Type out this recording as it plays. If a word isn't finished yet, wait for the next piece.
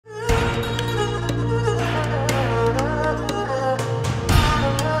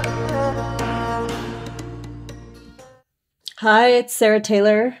Hi, it's Sarah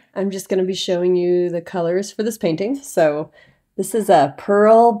Taylor. I'm just going to be showing you the colors for this painting. So this is a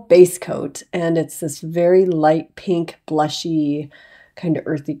pearl base coat, and it's this very light pink, blushy, kind of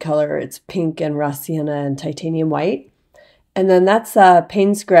earthy color. It's pink and raw sienna and titanium white. And then that's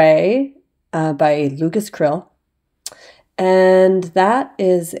Payne's Gray by Lucas Krill. And that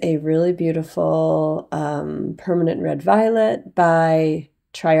is a really beautiful permanent red violet by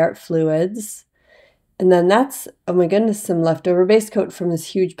TriArt Fluids. And then that's, oh my goodness, some leftover base coat from this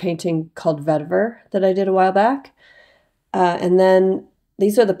huge painting called Vetiver that I did a while back. And then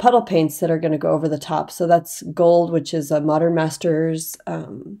these are the puddle paints that are going to go over the top. So that's gold, which is a Modern Masters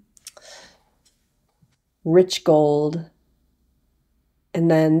rich gold.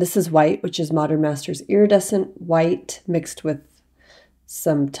 And then this is white, which is Modern Masters iridescent white mixed with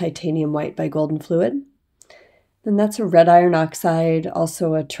some titanium white by Golden Fluid. Then that's a red iron oxide,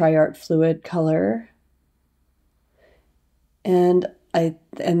 also a TriArt fluid color. And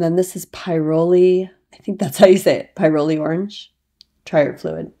then this is Pyroli, I think that's how you say it, Pyroli orange, TriArt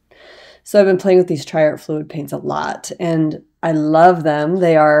fluid. So I've been playing with these TriArt fluid paints a lot, and I love them.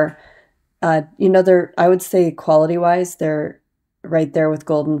 They are, they're, I would say quality-wise, they're right there with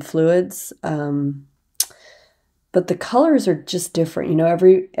Golden Fluids. But the colors are just different. You know,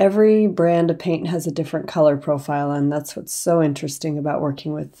 every brand of paint has a different color profile, and that's what's so interesting about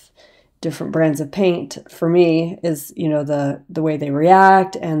working with different brands of paint for me is, you know, the way they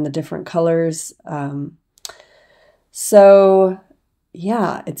react and the different colors. So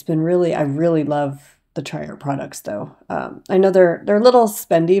yeah, it's been really, I really love the TriArt products though. I know they're a little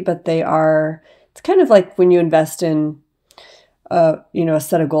spendy, but it's kind of like when you invest in a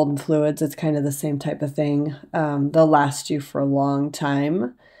set of Golden Fluids, it's kind of the same type of thing. They'll last you for a long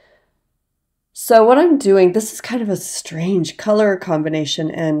time. So what I'm doing, this is kind of a strange color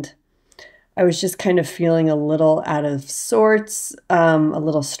combination, and I was just kind of feeling a little out of sorts, a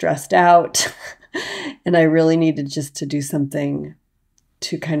little stressed out, and I really needed just to do something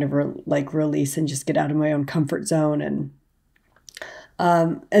to kind of release and just get out of my own comfort zone.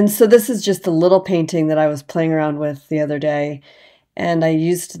 And so this is just a little painting that I was playing around with the other day, and I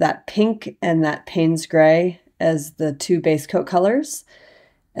used that pink and that Payne's Gray as the two base coat colors.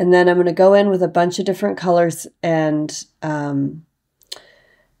 And then I'm going to go in with a bunch of different colors, and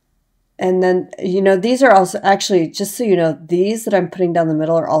then, you know, these are also, actually, just so you know, these that I'm putting down the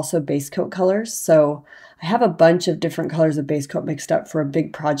middle are also base coat colors. So I have a bunch of different colors of base coat mixed up for a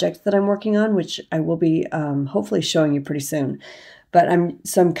big project that I'm working on, which I will be hopefully showing you pretty soon. But I'm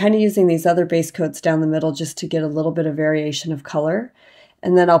kind of using these other base coats down the middle just to get a little bit of variation of color.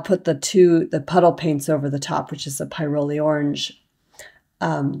 And then I'll put the puddle paints over the top, which is the Pyroli orange,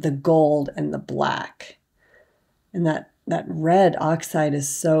 the gold, and the black. And that red oxide is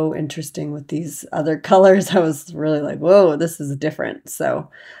so interesting with these other colors. I was really like, whoa, this is different. So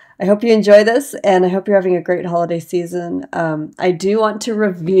I hope you enjoy this, and I hope you're having a great holiday season. I do want to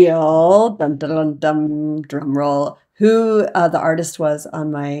reveal, dum, dum, dum, drum roll, who the artist was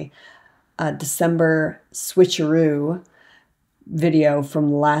on my December switcheroo video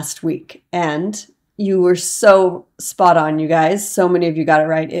from last week. And you were so spot on, you guys. So many of you got it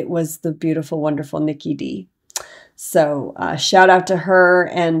right. It was the beautiful, wonderful NikiDArt. So shout out to her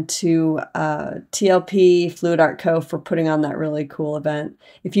and to TLP Fluid Art Co. for putting on that really cool event.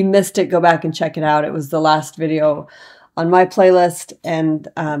 If you missed it, go back and check it out. It was the last video on my playlist, and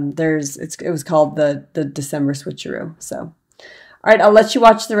it was called the December Switcheroo. So, all right, I'll let you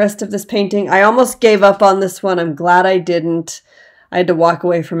watch the rest of this painting. I almost gave up on this one. I'm glad I didn't. I had to walk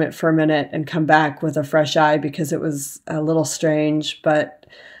away from it for a minute and come back with a fresh eye because it was a little strange, but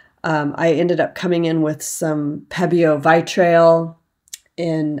I ended up coming in with some Pebeo vitrail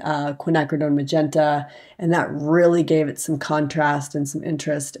in quinacridone magenta, and that really gave it some contrast and some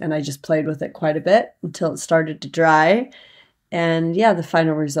interest, and I just played with it quite a bit until it started to dry. And yeah, the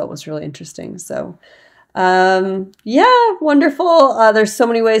final result was really interesting. So yeah, wonderful. There's so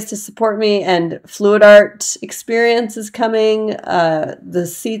many ways to support me, and Fluid Art Experience is coming.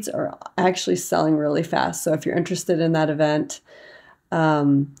 The seats are actually selling really fast, so if you're interested in that event,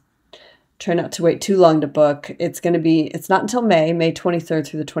 try not to wait too long to book. It's not until May 23rd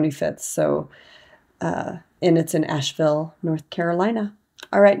through the 25th. So, and it's in Asheville, North Carolina.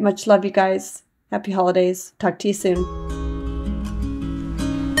 All right. Much love, you guys. Happy holidays. Talk to you soon.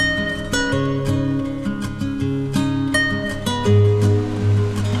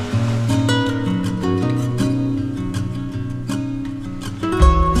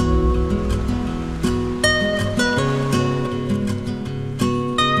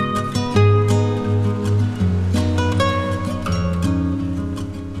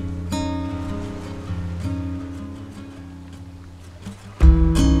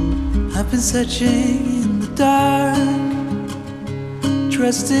 searching in the dark,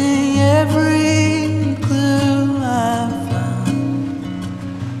 trusting every clue I found.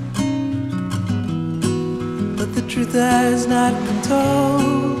 But the truth has not been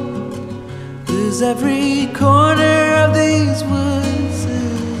told, 'cause every corner of these woods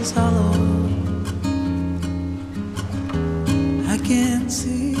is hollow. I can't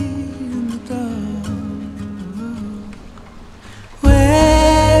see in the dark.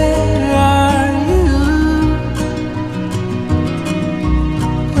 Where are you?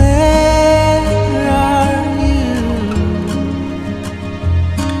 Where are you?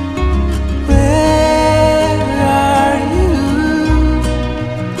 Where are you?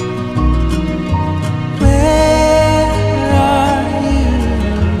 Where are you?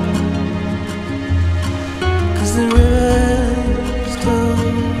 'Cause the river's told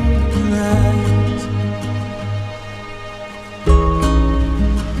lies.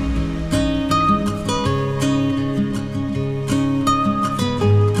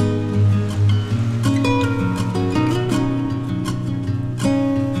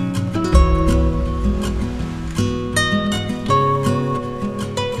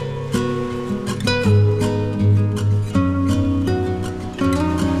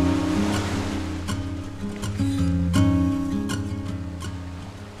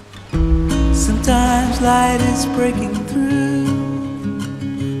 Sometimes light is breaking through,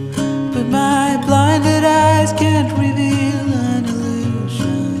 but my blinded eyes can't reveal an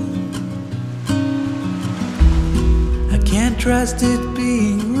illusion. I can't trust it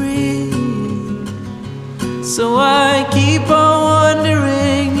being real, so I keep on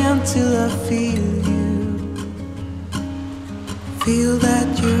wondering until I feel